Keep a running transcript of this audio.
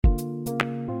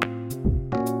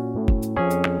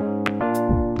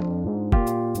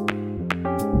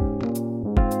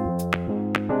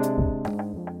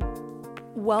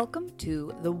Welcome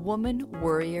to the Woman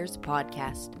Warriors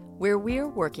Podcast, where we're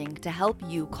working to help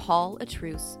you call a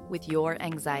truce with your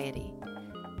anxiety.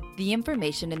 The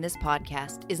information in this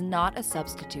podcast is not a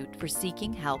substitute for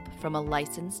seeking help from a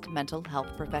licensed mental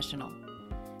health professional.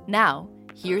 Now,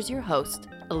 here's your host,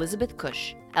 Elizabeth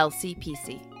Cush,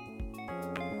 LCPC.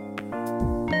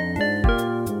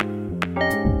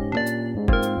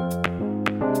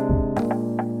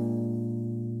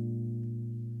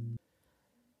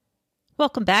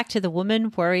 Welcome back to the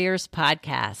Woman Warriors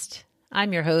Podcast.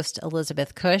 I'm your host,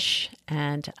 Elizabeth Cush,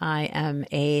 and I am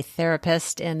a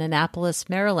therapist in Annapolis,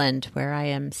 Maryland, where I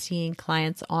am seeing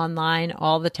clients online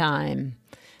all the time.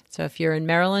 So if you're in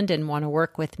Maryland and want to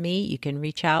work with me, you can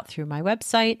reach out through my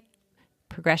website,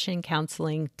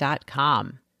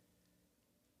 progressioncounseling.com.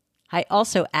 I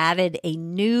also added a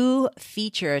new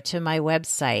feature to my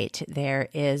website. There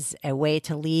is a way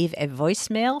to leave a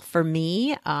voicemail for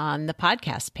me on the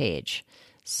podcast page.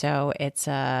 So it's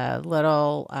a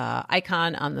little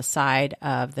icon on the side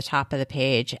of the top of the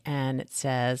page, and it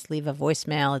says leave a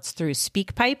voicemail. It's through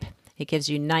SpeakPipe. It gives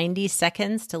you 90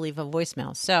 seconds to leave a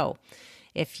voicemail. So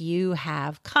if you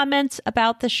have comments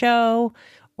about the show,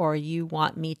 or you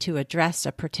want me to address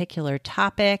a particular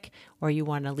topic, or you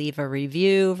want to leave a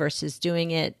review versus doing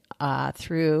it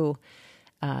through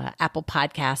Apple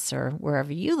Podcasts or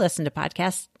wherever you listen to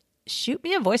podcasts, shoot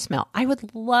me a voicemail. I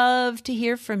would love to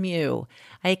hear from you.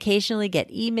 I occasionally get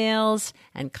emails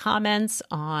and comments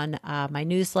on my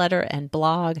newsletter and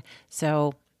blog,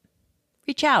 so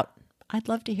reach out. I'd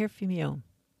love to hear from you.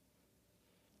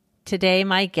 Today,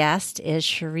 my guest is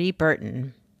Cherie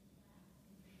Burton.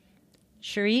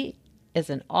 Cherie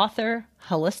is an author,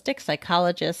 holistic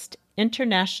psychologist,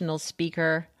 international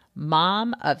speaker,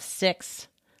 mom of 6,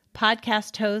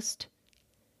 podcast host,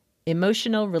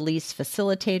 emotional release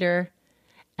facilitator,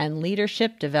 and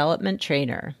leadership development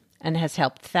trainer, and has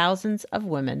helped thousands of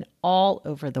women all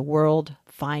over the world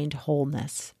find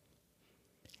wholeness.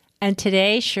 And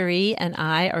today, Cherie and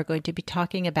I are going to be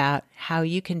talking about how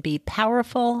you can be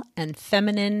powerful and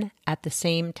feminine at the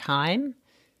same time.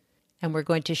 And we're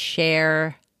going to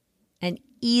share an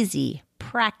easy,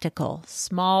 practical,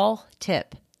 small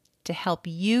tip to help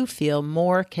you feel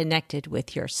more connected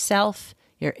with yourself,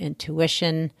 your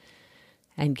intuition,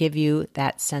 and give you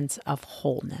that sense of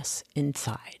wholeness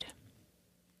inside.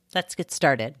 Let's get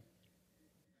started.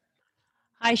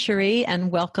 Hi, Cherie,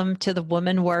 and welcome to the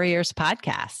Woman Warriors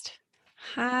Podcast.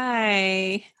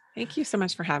 Hi. Thank you so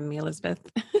much for having me, Elizabeth.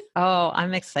 Oh,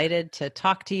 I'm excited to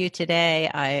talk to you today.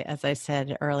 As I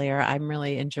said earlier, I'm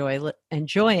really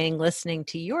enjoying listening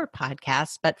to your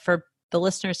podcast. But for the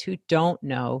listeners who don't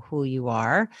know who you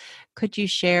are, could you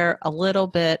share a little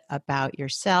bit about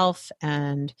yourself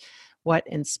and what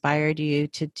inspired you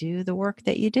to do the work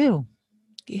that you do?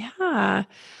 Yeah.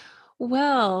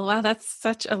 Well, wow, that's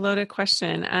such a loaded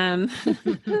question. I'm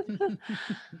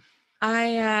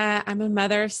a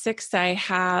mother of 6. I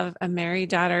have a married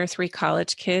daughter, 3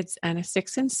 college kids, and a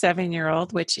 6 and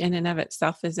 7-year-old, which in and of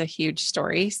itself is a huge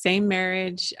story. Same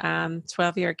marriage,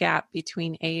 12-year gap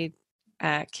between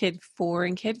kid 4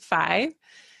 and kid 5.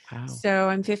 Wow. So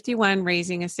I'm 51,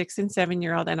 raising a 6 and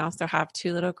 7-year-old, and also have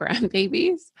 2 little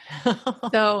grandbabies.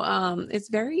 So it's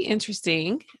very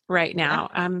interesting right now.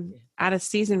 I'm at a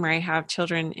season where I have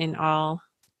children in all,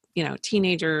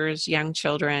 teenagers, young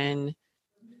children,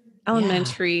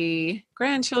 elementary,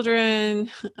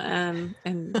 grandchildren,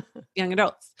 and young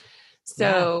adults.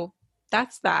 So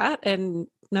that's that. And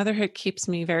motherhood keeps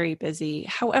me very busy.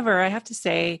 However, I have to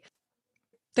say,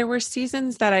 there were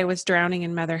seasons that I was drowning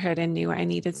in motherhood and knew I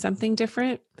needed something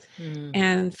different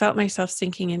and felt myself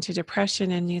sinking into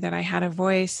depression and knew that I had a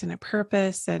voice and a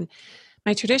purpose. And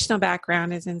my traditional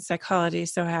background is in psychology.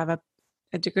 So I have a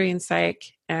degree in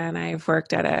psych, and I've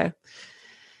worked at a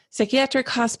psychiatric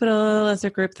hospital as a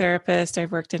group therapist.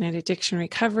 I've worked in an addiction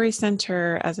recovery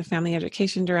center as a family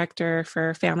education director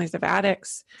for families of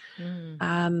addicts.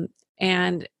 And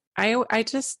I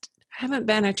just haven't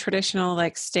been a traditional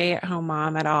stay-at-home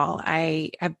mom at all.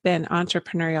 I have been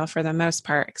entrepreneurial for the most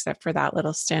part, except for that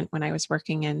little stint when I was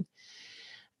working in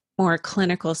more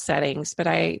clinical settings. But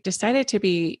I decided to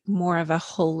be more of a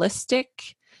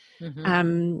holistic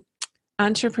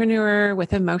entrepreneur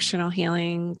with emotional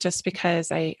healing, just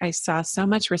because I saw so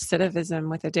much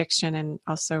recidivism with addiction and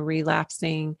also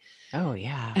relapsing. Oh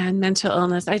yeah. And mental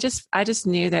illness. I just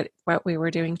knew that what we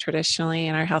were doing traditionally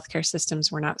in our healthcare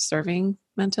systems were not serving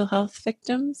mental health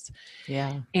victims.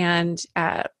 Yeah. And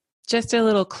just a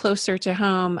little closer to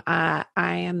home, I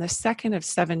am the second of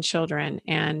 7 children,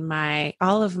 and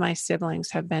all of my siblings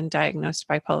have been diagnosed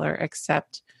bipolar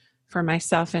except for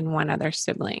myself and one other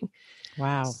sibling.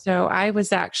 Wow. So I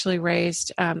was actually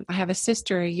raised, I have a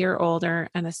sister a year older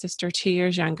and a sister 2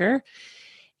 years younger.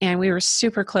 And we were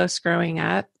super close growing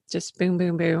up, just boom,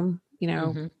 boom, boom.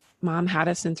 Mm-hmm. Mom had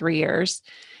us in 3 years.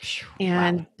 Wow.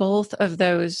 And both of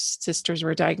those sisters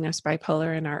were diagnosed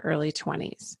bipolar in our early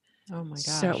 20s. Oh my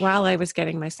So gosh. while I was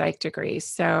getting my psych degree,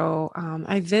 so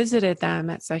I visited them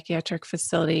at psychiatric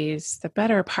facilities the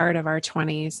better part of our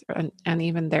 20s and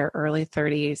even their early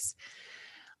 30s.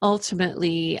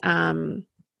 Ultimately,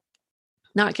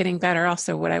 not getting better,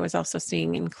 also what I was also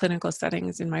seeing in clinical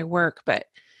settings in my work, but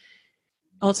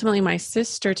ultimately my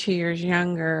sister 2 years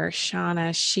younger,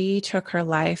 Shauna, she took her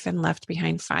life and left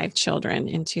behind 5 children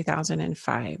in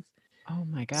 2005. Oh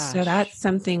my So gosh. that's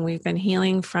something we've been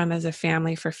healing from as a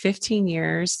family for 15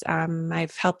 years.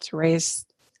 I've helped raise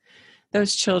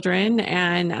those children,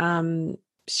 and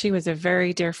she was a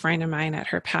very dear friend of mine at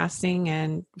her passing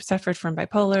and suffered from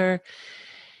bipolar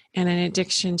and an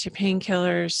addiction to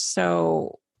painkillers.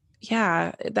 So,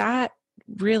 yeah, that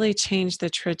really changed the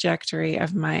trajectory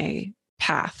of my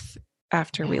path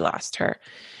after we Yeah. lost her.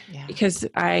 Yeah. Because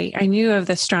I knew of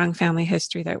the strong family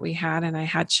history that we had, and I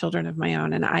had children of my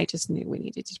own, and I just knew we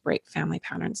needed to break family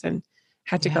patterns and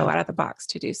had to go Yeah. out of the box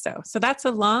to do so. So that's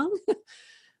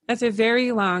that's a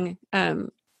very long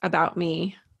about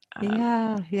me.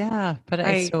 Yeah. But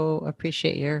I I so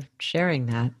appreciate your sharing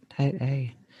that.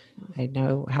 I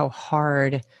know how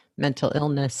hard mental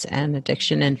illness and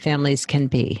addiction in families can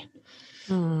be.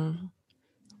 mm,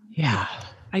 Yeah.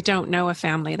 I don't know a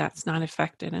family that's not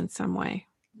affected in some way.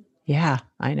 Yeah,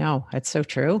 I know. It's so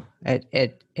true.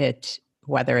 It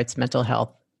whether it's mental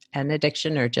health and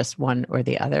addiction or just one or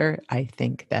the other, I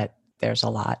think that there's a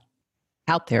lot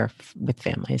out there with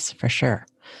families for sure.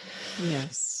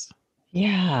 Yes.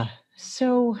 Yeah.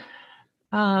 So,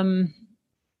 um,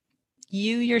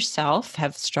 you yourself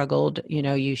have struggled,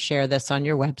 you share this on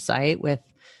your website with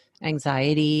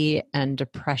anxiety and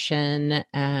depression.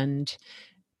 And,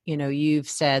 you've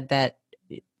said that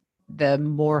the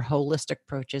more holistic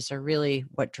approaches are really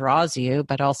what draws you,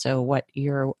 but also what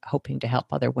you're hoping to help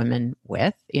other women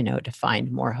with, to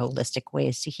find more holistic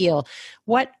ways to heal.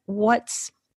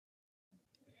 What's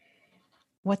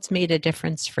made a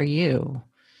difference for you?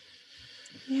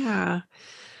 Yeah.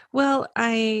 Well,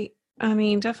 I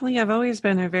mean, definitely I've always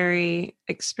been a very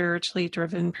spiritually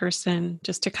driven person,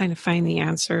 just to kind of find the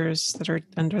answers that are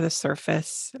under the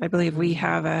surface. I believe we Mm,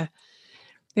 have a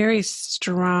very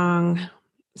strong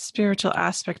spiritual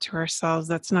aspect to ourselves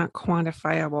that's not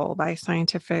quantifiable by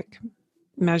scientific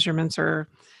measurements, or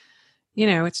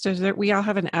it's just that we all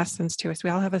have an essence to us. We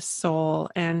all have a soul.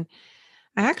 And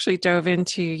I actually dove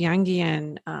into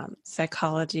Jungian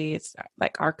psychology. It's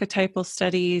like archetypal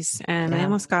studies, and I yeah.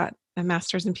 almost got a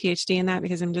master's and PhD in that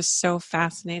because I'm just so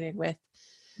fascinated with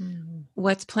Mm,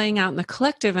 what's playing out in the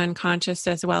collective unconscious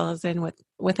as well as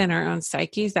within our own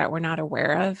psyches that we're not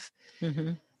aware of.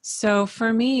 mm-hmm. So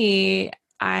for me,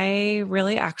 I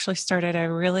really actually started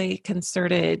a really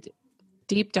concerted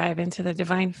deep dive into the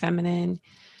divine feminine,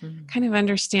 Mm, kind of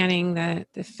understanding the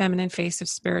feminine face of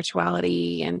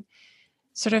spirituality and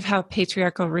sort of how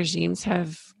patriarchal regimes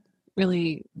have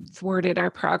really thwarted our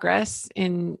progress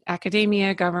in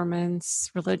academia,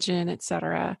 governments, religion,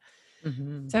 etc.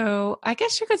 mm-hmm. So I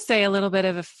guess you could say a little bit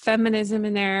of a feminism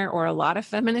in there, or a lot of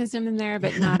feminism in there,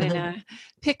 but not in a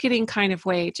picketing kind of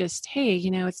way. Just, hey,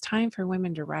 it's time for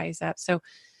women to rise up. So,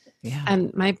 Yeah.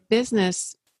 and my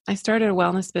business, I started a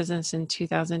wellness business in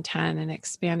 2010 and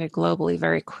expanded globally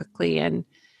very quickly. And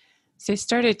so I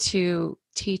started to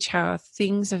teach how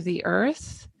things of the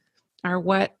earth are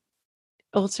what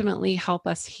ultimately help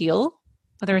us heal,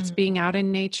 whether it's Mm, being out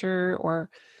in nature or,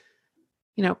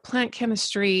 plant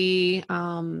chemistry,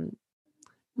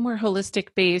 more holistic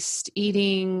based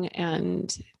eating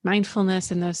and mindfulness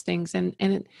and those things.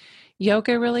 And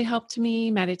yoga really helped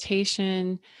me,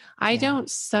 meditation. I yeah. don't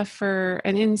suffer.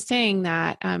 And in saying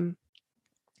that,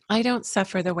 I don't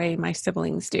suffer the way my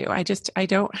siblings do. I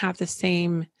don't have the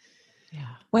same,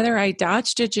 Yeah. whether I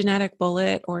dodged a genetic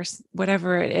bullet or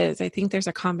whatever it is. I think there's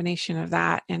a combination of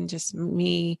that and just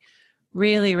me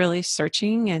really, really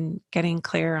searching and getting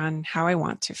clear on how I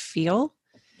want to feel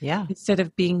Yeah. instead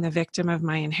of being the victim of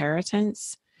my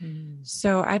inheritance. Mm,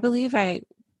 So I believe by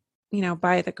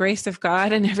the grace of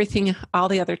God and everything, all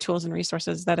the other tools and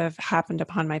resources that have happened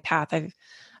upon my path,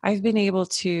 I've been able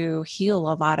to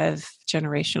heal a lot of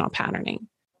generational patterning.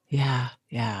 yeah.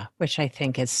 Yeah. Which I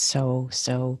think is so,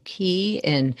 so key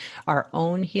in our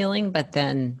own healing, but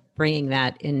then bringing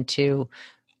that into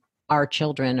our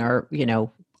children or,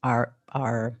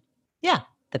 our, yeah,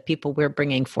 the people we're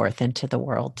bringing forth into the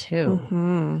world too.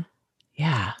 Mm-hmm.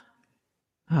 Yeah.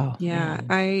 Oh, Yeah,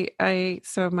 man.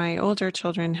 so my older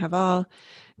children have all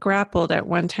grappled at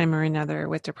one time or another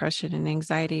with depression and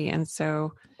anxiety. And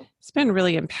so it's been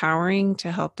really empowering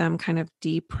to help them kind of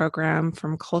deprogram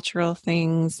from cultural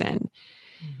things and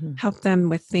Mhm. help them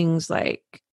with things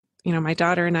like, my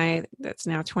daughter and I, that's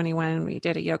now 21, we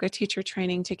did a yoga teacher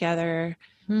training together.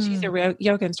 She's a Mm.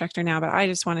 yoga instructor now, but I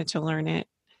just wanted to learn it.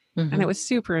 And it Mhm. was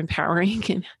super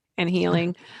empowering and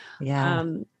healing. Yeah.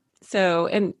 Um, so,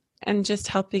 and just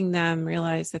helping them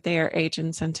realize that they are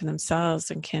agents unto themselves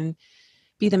and can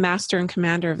be the master and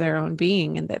commander of their own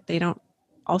being, and that they don't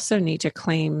also need to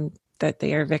claim that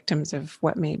they are victims of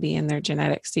what may be in their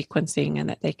genetic sequencing, and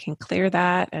that they can clear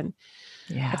that. And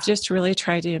I've Yeah. just really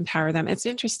tried to empower them. It's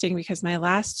interesting because my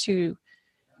last two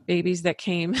babies that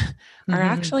came are Mhm.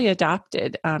 actually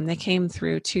adopted. They came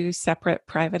through two separate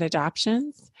private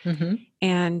adoptions, Mhm.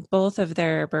 and both of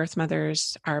their birth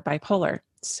mothers are bipolar.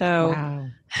 So Wow.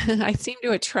 I seem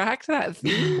to attract that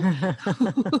theme.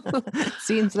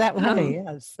 Seems that um, way,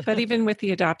 yes. but even with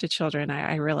the adopted children,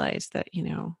 I realized that,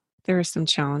 there are some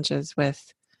challenges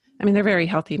with, I mean, they're very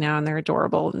healthy now and they're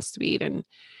adorable and sweet and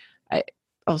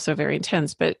also very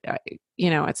intense, but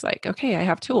it's like, okay, I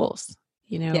have tools,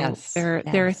 Yes. there are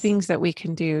Yes. things that we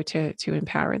can do to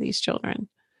empower these children.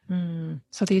 Mm.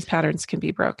 So these patterns can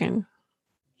be broken.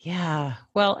 Yeah.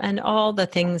 Well, and all the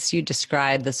things you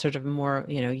described, the sort of more,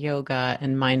 yoga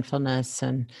and mindfulness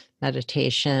and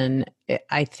meditation,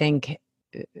 I think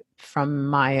from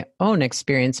my own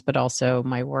experience, but also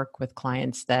my work with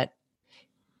clients, that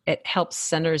it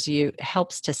helps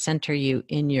to center you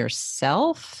in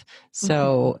yourself. Mhm.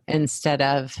 So instead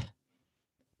of,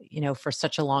 for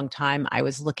such a long time, I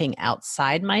was looking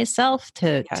outside myself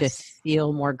to Yes.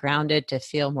 feel more grounded, to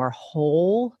feel more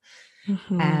whole.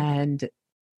 Mhm. And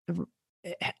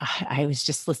I was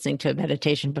just listening to a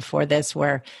meditation before this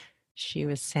where she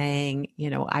was saying,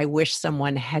 I wish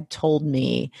someone had told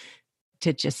me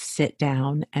to just sit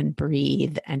down and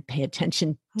breathe and pay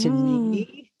attention to Mm.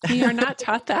 me. We are not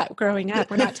taught that growing up.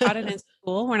 We're not taught it in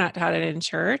school. We're not taught it in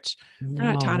church. We're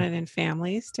not taught No, it in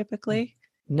families typically.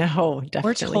 no,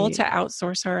 We're told to definitely.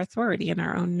 outsource our authority and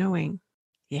our own knowing.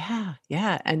 Yeah,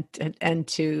 yeah, and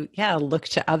to look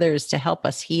to others to help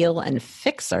us heal and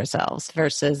fix ourselves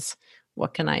versus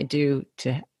what can I do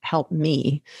to help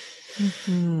me?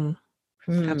 Mhm.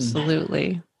 Hmm.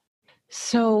 Absolutely.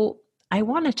 So I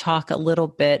want to talk a little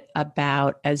bit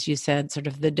about, as you said, sort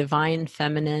of the divine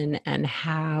feminine and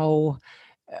how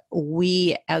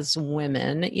we as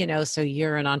women, so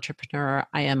you're an entrepreneur,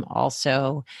 I am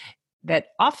also, that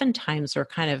oftentimes we're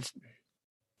kind of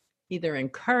either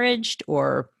encouraged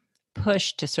or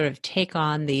pushed to sort of take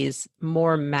on these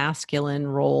more masculine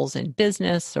roles in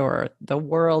business or the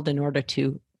world in order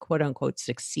to quote unquote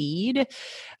succeed.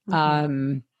 Mhm.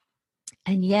 Um,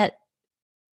 and yet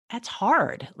that's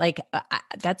hard. Like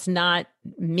that's not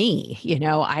me,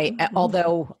 Mhm.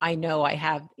 although I know I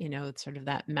have, sort of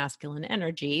that masculine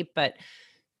energy, but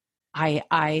I,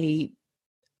 I,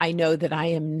 I know that I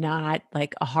am not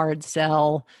like a hard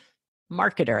sell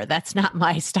marketer. That's not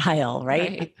my style,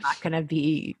 right? I'm Right. not going to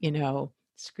be,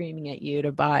 screaming at you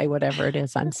to buy whatever it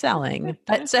is I'm selling.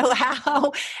 But so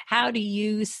how do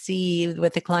you see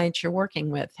with the clients you're working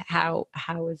with? How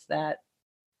is that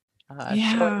showing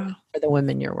Yeah. up for the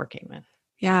women you're working with?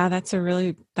 Yeah, that's a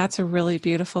really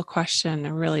beautiful question,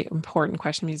 a really important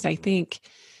question, because I think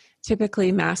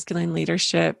typically masculine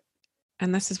leadership,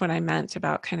 and this is what I meant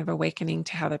about kind of awakening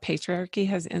to how the patriarchy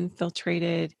has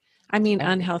infiltrated, I mean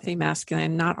unhealthy Everything.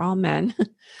 masculine, not all men,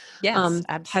 Yes, has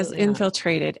absolutely not.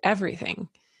 infiltrated everything,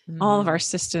 all of our Mhm.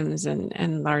 systems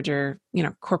and larger,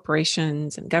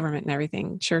 corporations and government and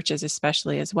everything, churches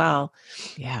especially as well.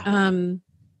 Yeah. Um,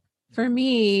 for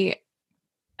me,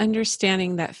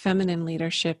 understanding that feminine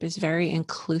leadership is very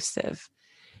inclusive.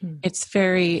 Hmm.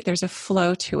 There's a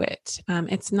flow to it.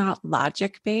 It's not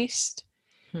logic based.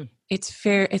 Hmm.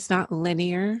 It's not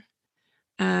linear.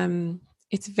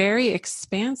 It's very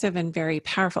expansive and very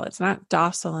powerful. It's not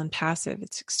docile and passive.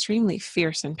 It's extremely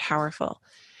fierce and powerful.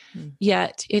 Hmm.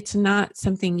 Yet it's not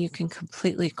something you can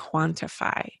completely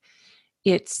quantify.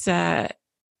 It's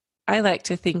I like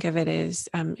to think of it as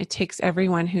it takes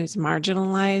everyone who's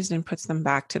marginalized and puts them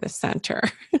back to the center.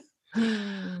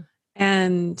 Hmm.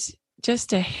 And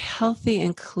just a healthy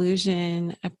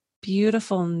inclusion, a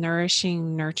beautiful,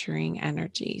 nourishing, nurturing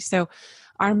energy. So,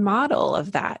 our model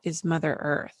of that is Mother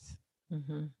Earth.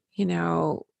 Mhm. You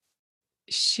know,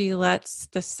 she lets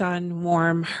the sun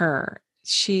warm her.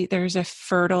 There's a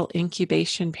fertile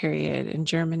incubation period and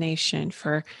germination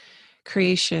for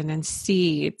creation and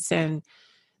seeds, and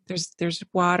there's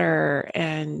water,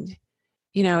 and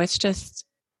it's just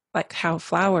like how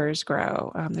flowers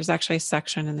grow. There's actually a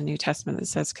section in the New Testament that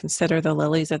says, "Consider the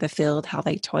lilies of the field, how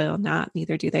they toil not,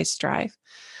 neither do they strive."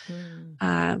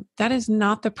 That is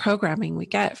not the programming we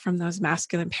get from those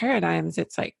masculine paradigms.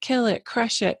 It's like kill it,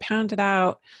 crush it, pound it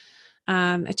out,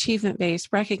 achievement based,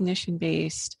 recognition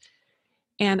based.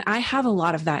 And I have a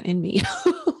lot of that in me.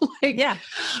 Like, Yeah,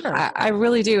 sure. I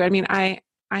really do. I mean, I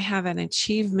have an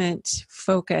achievement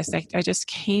focus. I just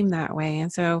came that way.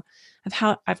 And so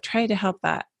I've tried to help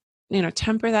that,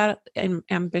 temper that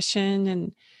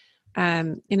ambition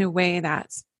and in a way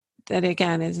that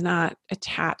again is not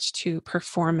attached to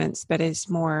performance, but is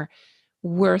more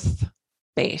worth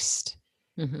based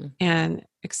and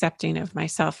accepting of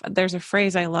myself. There's a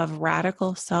phrase I love,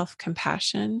 radical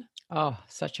self-compassion. Oh,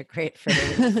 such a great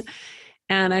phrase.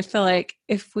 And I feel like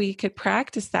if we could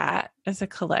practice that as a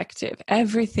collective,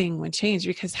 everything would change,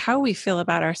 because how we feel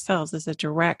about ourselves is a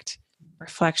direct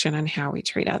reflection on how we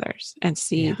treat others and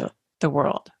see the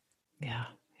world. Yeah.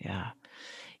 Yeah.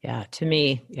 Yeah. To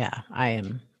me, I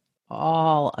am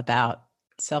all about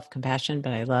self-compassion,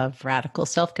 but I love radical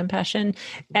self-compassion.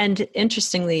 And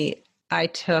interestingly, I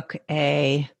took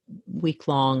a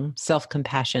week-long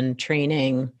self-compassion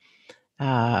training.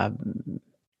 Now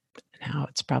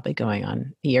it's probably going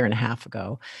on a year and a half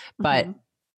ago, but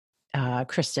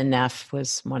Kristen Neff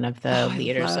was one of the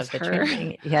leaders of the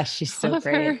training. Yeah, she's so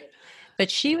great. But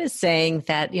she was saying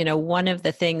that, one of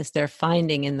the things they're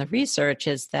finding in the research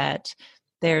is that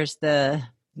there's the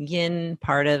yin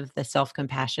part of the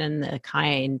self-compassion, the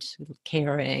kind,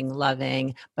 caring,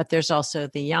 loving, but there's also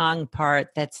the yang part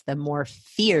that's the more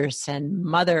fierce and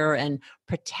mother and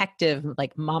protective,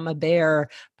 like mama bear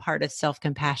part of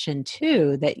self-compassion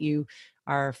too, that you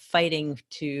are fighting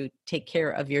to take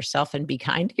care of yourself and be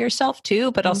kind to yourself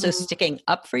too, but also sticking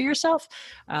up for yourself,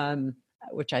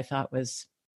 which I thought was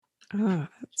sort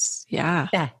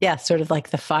of like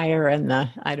the fire and the,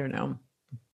 I don't know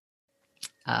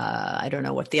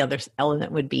what the other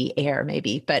element would be, air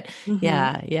maybe, but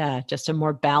just a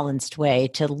more balanced way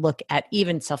to look at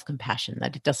even self-compassion,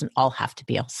 that it doesn't all have to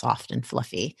be all soft and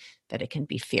fluffy, that it can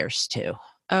be fierce too.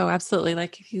 Oh, absolutely.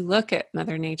 Like if you look at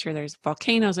Mother Nature, there's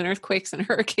volcanoes and earthquakes and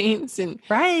hurricanes and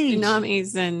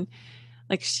tsunamis, and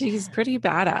like she's pretty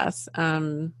badass.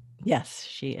 Yes,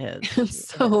 she is.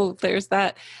 So there's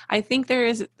that. I think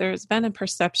there's been a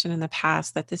perception in the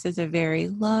past that this is a very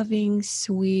loving,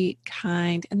 sweet,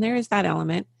 kind, and there is that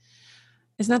element.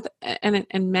 It's not, and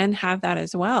men have that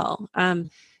as well.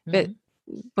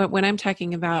 But when I'm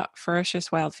talking about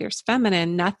ferocious, wild, fierce,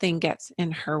 feminine, nothing gets in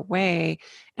her way,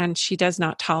 and she does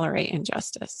not tolerate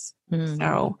injustice.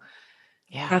 So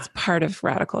that's part of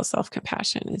radical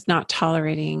self-compassion, is not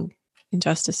tolerating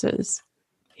injustices.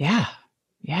 Yeah.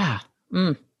 I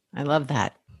love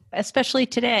that. Especially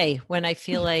today, when I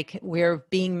feel like we're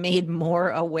being made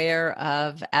more aware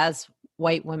of, as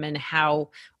white women, how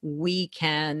we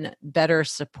can better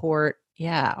support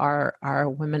our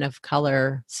women of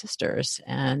color sisters,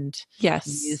 and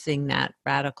using that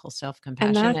radical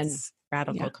self-compassion and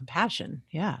radical compassion.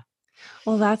 Yeah.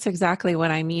 Well, that's exactly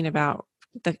what I mean about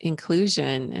the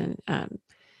inclusion. And,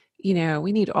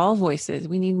 we need all voices.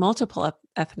 We need multiple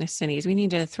ethnicities. We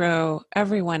need to throw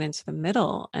everyone into the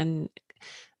middle. And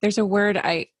there's a word,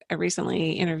 I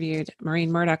recently interviewed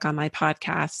Maureen Murdoch on my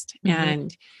podcast,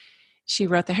 and she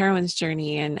wrote The Heroine's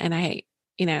Journey. And I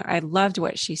loved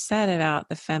what she said about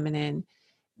the feminine,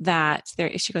 that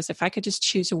she goes, if I could just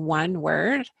choose one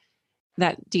word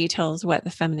that details what the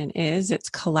feminine is, it's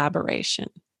collaboration.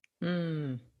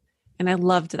 And I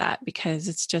loved that, because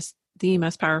it's just the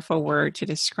most powerful word to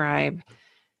describe,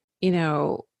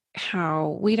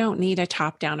 how we don't need a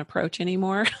top-down approach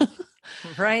anymore.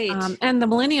 Right. And the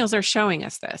millennials are showing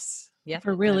us this. Yeah.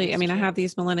 For really, I have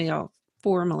these 4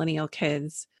 millennial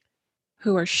kids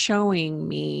who are showing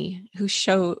me,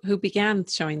 who began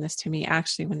showing this to me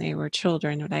actually when they were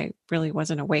children, but I really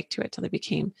wasn't awake to it till they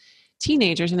became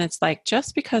teenagers. And it's like,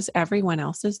 just because everyone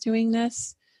else is doing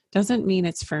this doesn't mean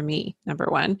it's for me, number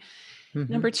one.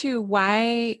 Number two,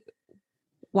 why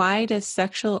does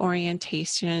sexual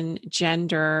orientation,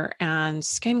 gender, and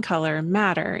skin color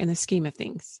matter in the scheme of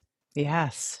things?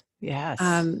 Yes.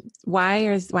 Why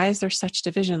is there such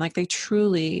division? Like, they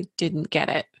truly didn't get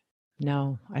it.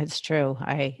 No, it's true.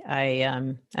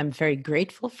 I'm very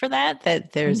grateful for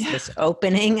that there's this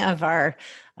opening of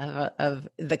of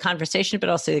the conversation, but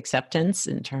also acceptance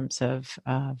in terms of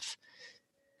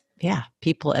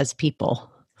people as people.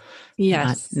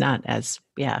 Yes. Not as,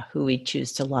 who we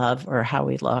choose to love or how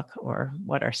we look or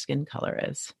what our skin color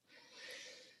is.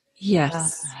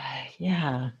 Yes.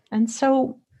 And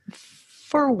so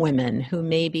for women who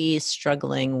may be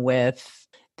struggling with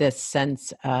this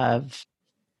sense of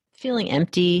feeling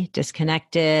empty,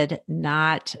 disconnected,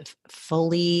 not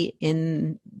fully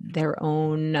in their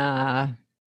own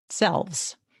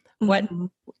selves. What,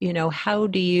 Mhm. how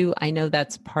do you, I know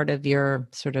that's part of your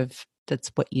sort of, that's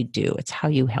what you do. It's how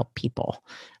you help people,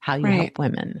 how you Right. help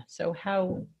women. So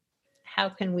how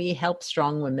can we help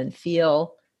strong women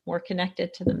feel more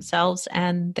connected to themselves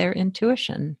and their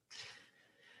intuition?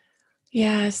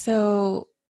 Yeah. So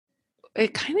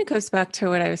it kind of goes back to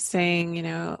what I was saying,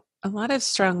 a lot of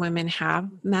strong women have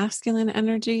masculine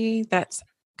energy that's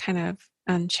kind of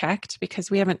unchecked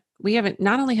because we haven't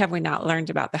not only have we not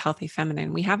learned about the healthy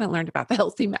feminine, we haven't learned about the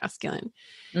healthy masculine.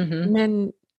 Mm-hmm. And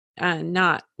then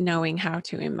not knowing how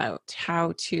to emote,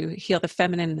 how to heal the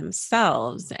feminine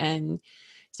themselves. And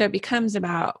so it becomes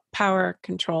about power,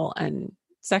 control, and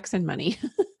sex and money.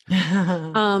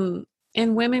 um,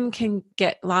 and women can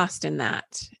get lost in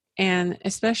that. And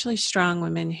especially strong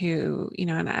women who,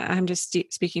 and I'm just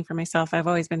speaking for myself, I've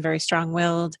always been very strong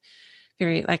willed,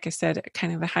 very, like I said,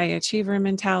 kind of a high achiever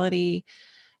mentality,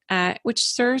 which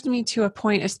served me to a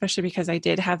point, especially because I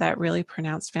did have that really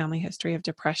pronounced family history of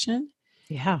depression.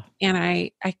 Yeah. And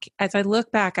I as I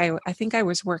look back, I think I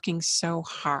was working so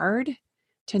hard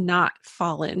to not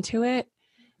fall into it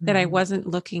that I Mm-hmm. wasn't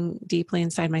looking deeply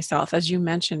inside myself, as you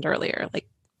mentioned earlier. Like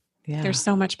Yeah. there's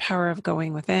so much power of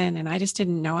going within, and I just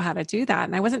didn't know how to do that.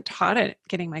 And I wasn't taught it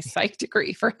getting my psych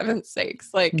degree, for heaven's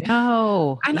sakes. Like,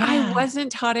 No. and I Yeah.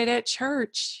 wasn't taught it at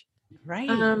church. Right.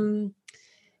 Um,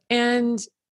 and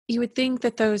you would think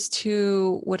that those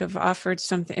two would have offered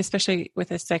something, especially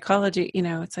with a psychology.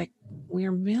 It's like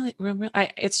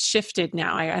it's shifted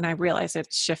now, and I realize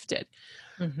it's shifted.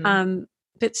 Mm-hmm. Um,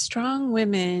 but strong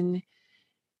women,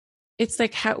 it's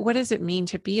like, what does it mean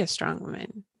to be a strong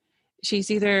woman?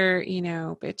 She's either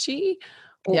bitchy,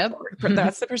 or Yep.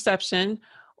 that's the perception,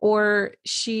 or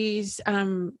she's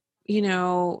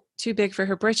too big for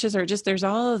her britches, or just there's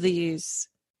all of these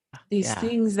Yeah.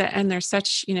 things that, and there's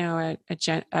such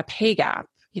a pay gap,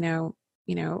 in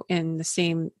the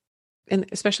same, and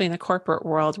especially in the corporate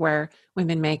world where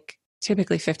women make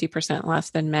typically 50% less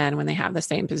than men when they have the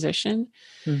same position.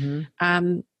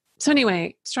 Mm-hmm. So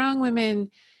anyway, strong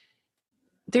women,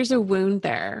 there's a wound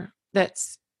there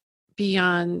that's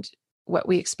beyond what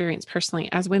we experience personally.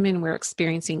 As women, we're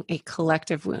experiencing a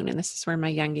collective wound, and this is where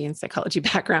my Jungian psychology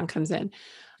background comes in.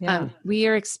 Yeah. We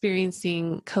are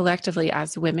experiencing collectively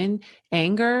as women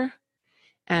anger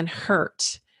and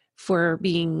hurt for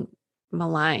being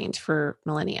maligned for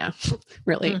millennia,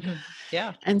 really. Mm-hmm.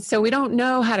 Yeah. And so we don't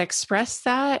know how to express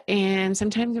that. And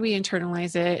sometimes we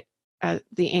internalize it,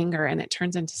 the anger, and it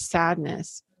turns into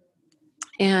sadness.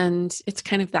 And it's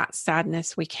kind of that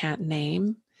sadness we can't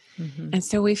name. Mm-hmm. And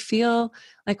so we feel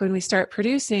like when we start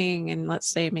producing and, let's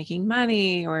say, making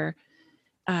money, or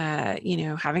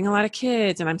having a lot of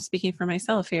kids, and I'm speaking for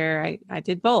myself here, I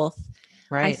did both.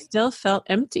 I Right. still felt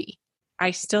empty.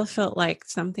 I still felt like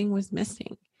something was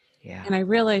missing. Yeah. And I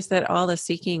realized that all the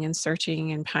seeking and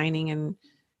searching and pining and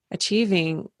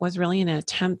achieving was really an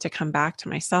attempt to come back to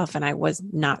myself, and I was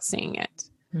not seeing it.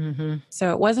 Mm-hmm.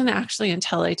 So it wasn't actually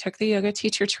until I took the yoga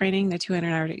teacher training, the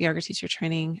 200-hour yoga teacher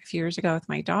training a few years ago with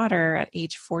my daughter at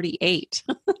age 48,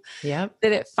 Yep.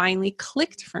 that it finally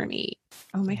clicked for me.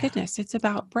 Oh my goodness, it's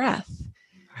about breath.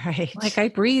 Right. Like I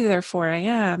breathe, therefore I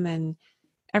am. And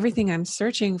everything I'm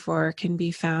searching for can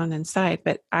be found inside.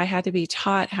 But I had to be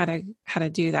taught how to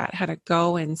do that, how to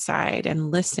go inside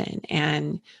and listen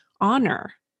and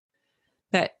honor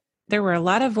that there were a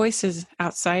lot of voices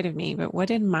outside of me, but what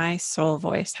did my soul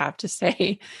voice have to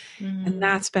say? Mm-hmm. And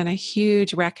that's been a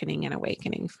huge reckoning and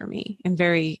awakening for me, and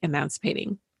very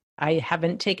emancipating. I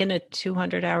haven't taken a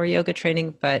 200-hour yoga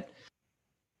training, but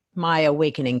my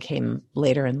awakening came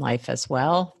later in life as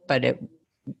well. But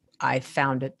I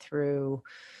found it through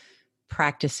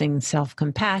practicing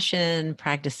self-compassion,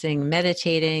 practicing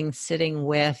meditating, sitting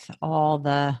with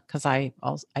because I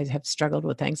have struggled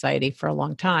with anxiety for a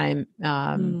long time,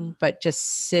 but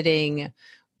just sitting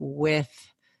with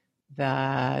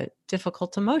the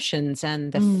difficult emotions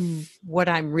and what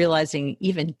I'm realizing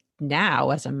even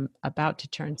now as I'm about to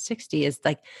turn 60 is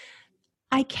like,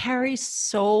 I carry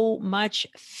so much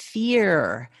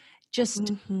fear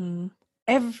just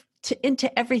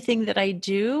into everything that I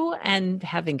do, and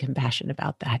having compassion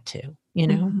about that too,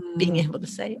 being able to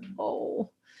say, oh,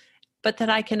 but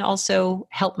that I can also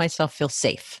help myself feel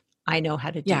safe. I know how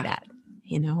to do that,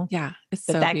 Yeah. It's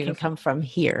but so that beautiful. can come from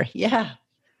here. Yeah.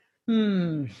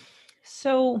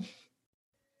 So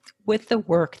with the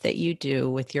work that you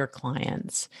do with your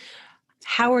clients,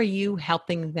 how are you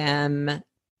helping them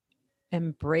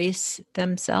embrace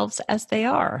themselves as they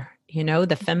are?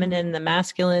 The feminine, the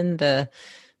masculine, the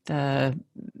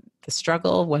the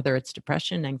struggle, whether it's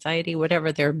depression, anxiety,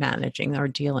 whatever they're managing or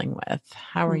dealing with?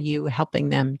 How are you helping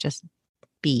them just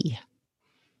be?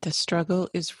 The struggle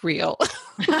is real.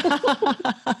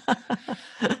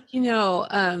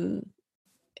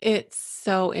 It's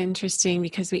so interesting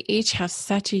because we each have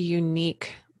such a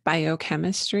unique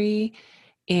biochemistry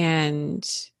and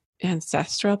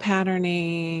ancestral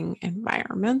patterning,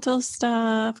 environmental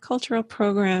stuff, cultural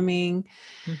programming.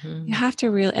 You have to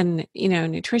really, and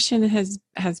nutrition has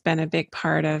been a big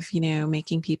part of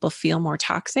making people feel more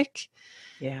toxic.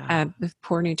 Yeah, With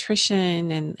poor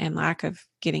nutrition and lack of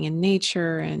getting in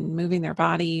nature and moving their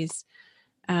bodies.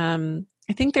 I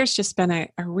think there's just been a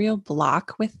real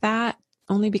block with that,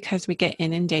 only because we get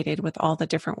inundated with all the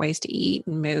different ways to eat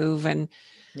and move and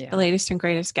the latest and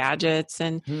greatest gadgets.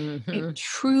 And it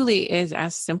truly is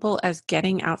as simple as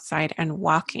getting outside and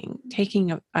walking,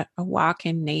 taking a walk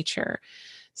in nature,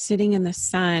 sitting in the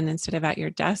sun instead of at your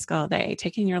desk all day,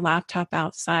 taking your laptop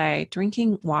outside,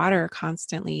 drinking water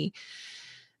constantly.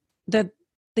 The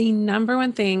number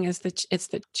one thing is it's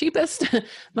the cheapest,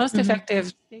 most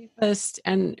effective, safest,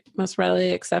 and most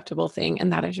readily acceptable thing,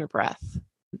 and that is your breath.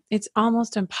 It's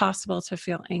almost impossible to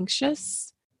feel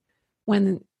anxious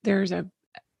when there's a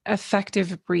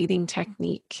effective breathing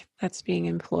technique that's being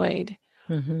employed.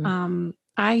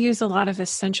 I use a lot of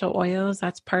essential oils.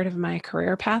 That's part of my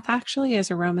career path, actually, is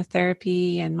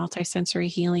aromatherapy and multisensory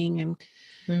healing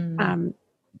and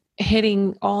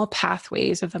hitting all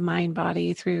pathways of the mind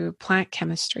body through plant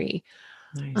chemistry.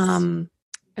 Nice.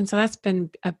 And so that's been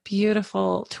a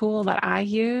beautiful tool that I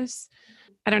use.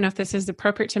 I don't know if this is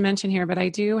appropriate to mention here, but I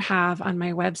do have on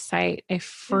my website a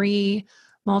free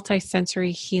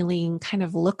multisensory healing kind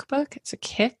of lookbook. It's a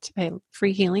kit, a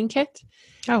free healing kit.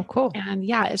 Oh, cool. And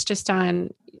it's just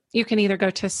you can either go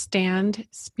to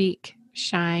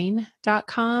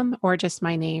standspeakshine.com or just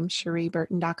my name,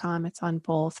 CherieBurton.com. It's on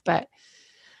both, but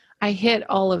I hit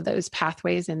all of those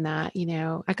pathways in that,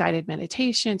 a guided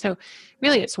meditation. So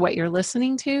really it's what you're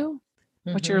listening to,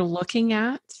 what you're looking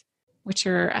at, what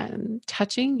you're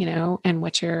touching, and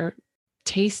what you're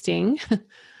tasting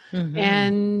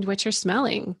and what you're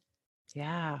smelling.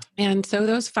 Yeah. And so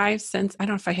those 5 senses, I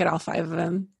don't know if I hit all 5 of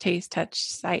them: taste, touch,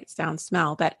 sight, sound,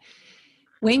 smell. But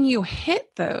when you hit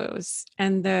those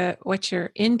and what you're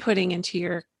inputting into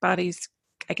your body's,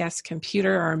 I guess,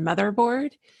 computer or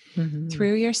motherboard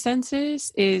through your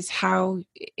senses is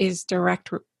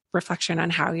direct reflection on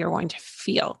how you're going to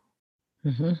feel.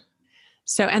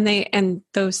 So, and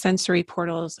those sensory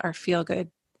portals are feel good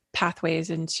pathways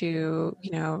into,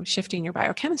 shifting your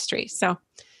biochemistry. So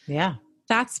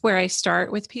that's where I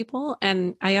start with people.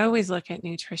 And I always look at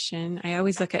nutrition. I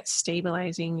always look at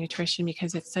stabilizing nutrition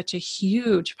because it's such a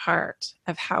huge part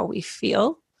of how we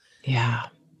feel. Yeah.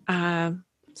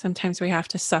 Sometimes we have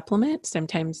to supplement.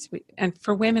 Sometimes and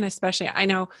for women especially, I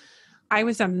know I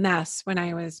was a mess when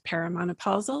I was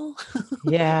perimenopausal.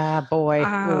 Yeah, boy.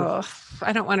 Oh,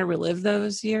 I don't want to relive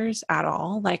those years at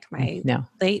all. Like my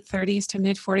late 30s to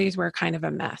mid 40s were kind of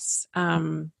a mess.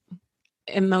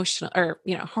 Emotional or,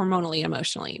 hormonally,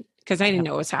 emotionally, because I didn't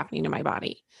know what was happening to my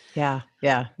body. Yeah.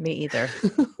 Me either.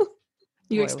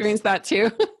 You experienced that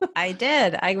too? I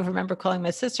did. I remember calling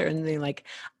my sister and being like,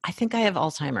 I think I have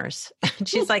Alzheimer's. And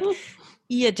she's like,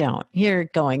 you don't. You're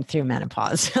going through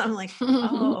menopause. I'm like,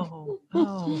 oh.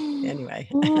 Anyway.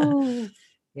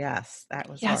 Yes, that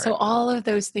was hard. So all of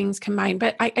those things combined.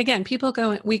 But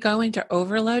we go into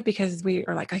overload because we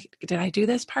are like, did I do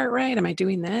this part right? Am I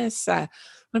doing this?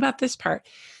 What about this part?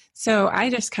 So I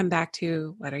just come back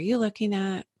to, what are you looking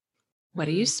at? What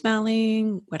are you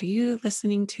smelling? What are you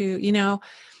listening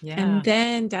to? And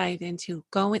then dive into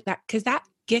because that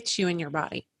gets you in your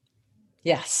body.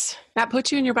 Yes. That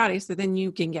puts you in your body. So then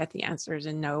you can get the answers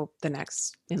and know the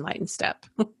next enlightened step.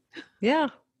 Yeah.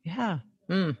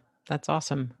 That's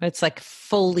awesome. It's like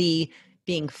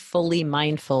being fully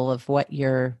mindful of what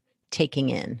you're taking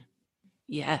in.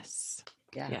 Yes.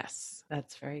 Yeah. Yes.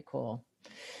 That's very cool.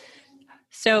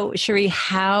 So, Cherie,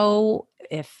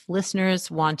 if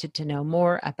listeners wanted to know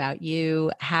more about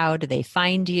you, how do they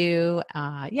find you?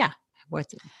 Where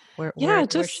should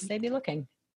they be looking?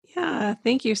 Yeah,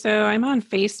 thank you. So I'm on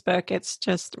Facebook. It's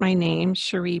just my name,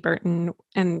 Cherie Burton,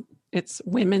 and it's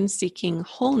Women Seeking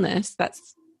Wholeness.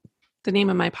 That's the name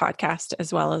of my podcast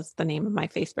as well as the name of my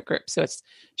Facebook group. So it's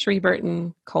Cherie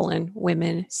Burton,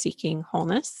 Women Seeking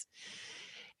Wholeness.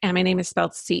 And my name is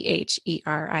spelled Cherie.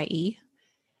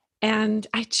 And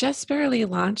I just barely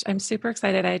launched, I'm super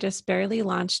excited. I just barely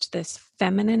launched this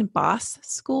Feminine Boss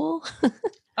School.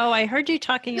 Oh, I heard you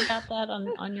talking about that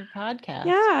on your podcast.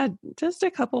 Yeah, just a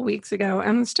couple weeks ago.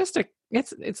 And it's just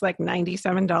It's like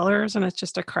 $97, and it's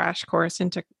just a crash course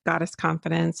into goddess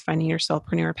confidence, finding your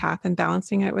soulpreneur path, and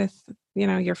balancing it with,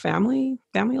 your family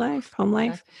life, home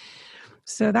life.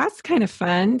 So that's kind of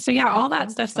fun. So yeah, all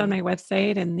that stuff's on my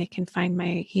website, and they can find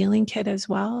my healing kit as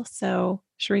well. So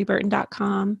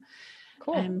SherieBurton.com.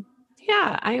 Cool.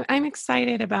 Yeah, I'm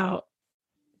excited about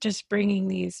just bringing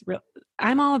these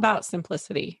I'm all about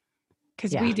simplicity,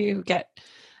 because we do get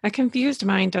a confused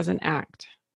mind doesn't act.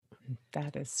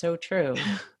 That is so true.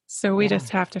 So we just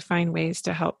have to find ways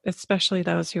to help, especially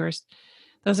those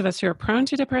of us who are prone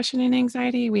to depression and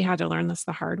anxiety. We had to learn this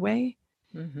the hard way.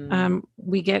 Mm-hmm.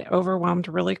 We get overwhelmed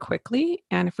really quickly.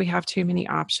 And if we have too many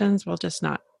options, we'll just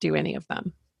not do any of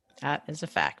them. That is a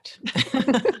fact.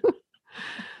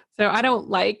 So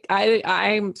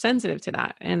I'm sensitive to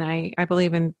that. And I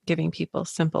believe in giving people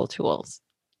simple tools.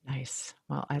 Nice.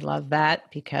 Well, I love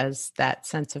that, because that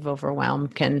sense of overwhelm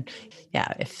can,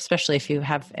 especially if you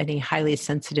have any highly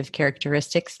sensitive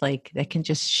characteristics, like that can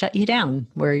just shut you down,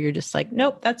 where you're just like,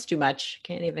 nope, that's too much.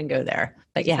 Can't even go there.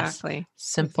 But exactly. Yes,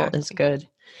 simple is good.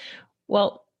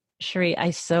 Well, Cherie,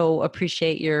 I so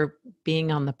appreciate your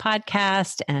being on the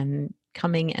podcast and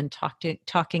coming and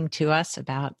talking to us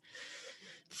about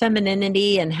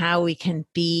femininity and how we can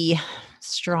be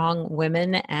strong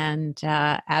women and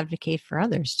advocate for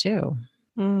others too.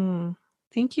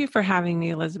 Thank you for having me,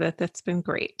 Elizabeth. It's been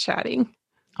great chatting.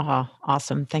 Oh,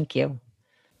 awesome. Thank you.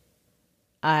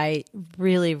 I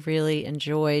really, really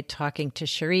enjoyed talking to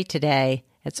Cherie today.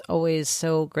 It's always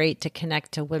so great to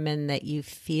connect to women that you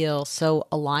feel so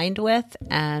aligned with.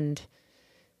 And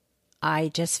I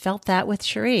just felt that with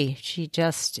Cherie. She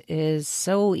just is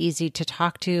so easy to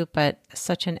talk to, but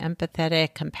such an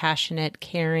empathetic, compassionate,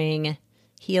 caring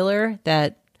healer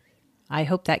that I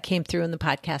hope that came through in the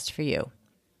podcast for you.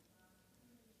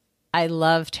 I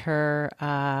loved her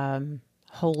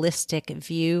holistic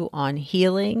view on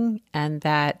healing, and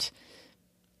that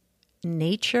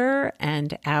nature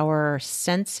and our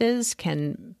senses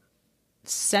can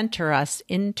center us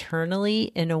internally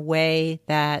in a way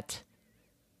that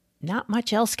not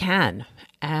much else can.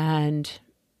 And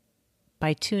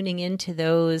by tuning into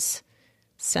those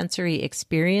sensory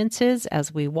experiences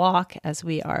as we walk, as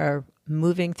we are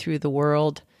moving through the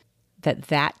world,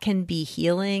 that can be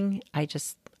healing.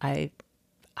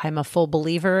 I'm a full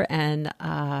believer, and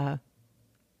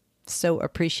so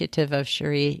appreciative of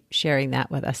Cherie sharing that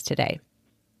with us today.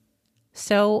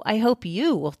 So I hope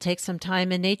you will take some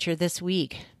time in nature this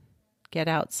week. Get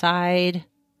outside,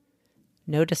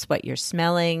 notice what you're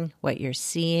smelling, what you're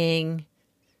seeing,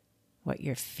 what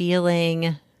you're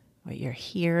feeling, what you're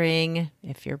hearing.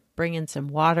 If you're bringing some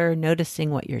water,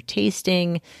 noticing what you're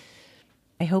tasting.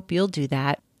 I hope you'll do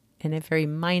that in a very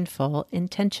mindful,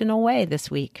 intentional way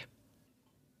this week.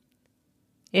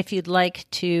 If you'd like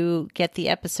to get the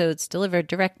episodes delivered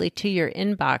directly to your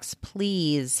inbox,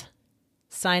 please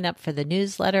sign up for the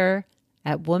newsletter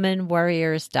at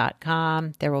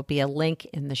womanwarriors.com. There will be a link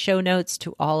in the show notes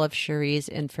to all of Cherie's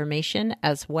information,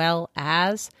 as well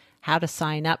as how to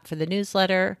sign up for the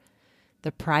newsletter,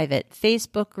 the private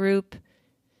Facebook group,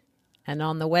 and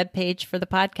on the webpage for the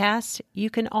podcast.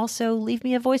 You can also leave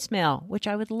me a voicemail, which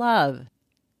I would love.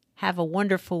 Have a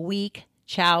wonderful week.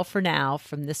 Ciao for now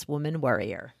from this woman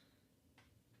warrior.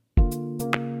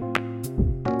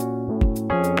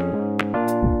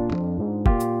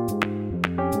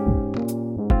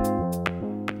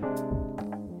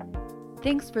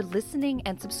 Thanks for listening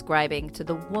and subscribing to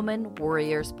the Woman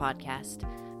Warriors podcast.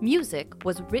 Music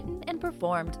was written and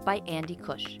performed by Andy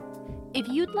Cush. If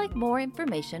you'd like more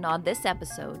information on this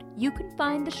episode, you can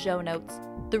find the show notes,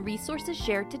 the resources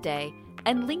shared today,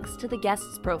 and links to the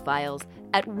guests' profiles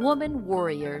at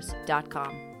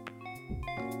womanwarriors.com.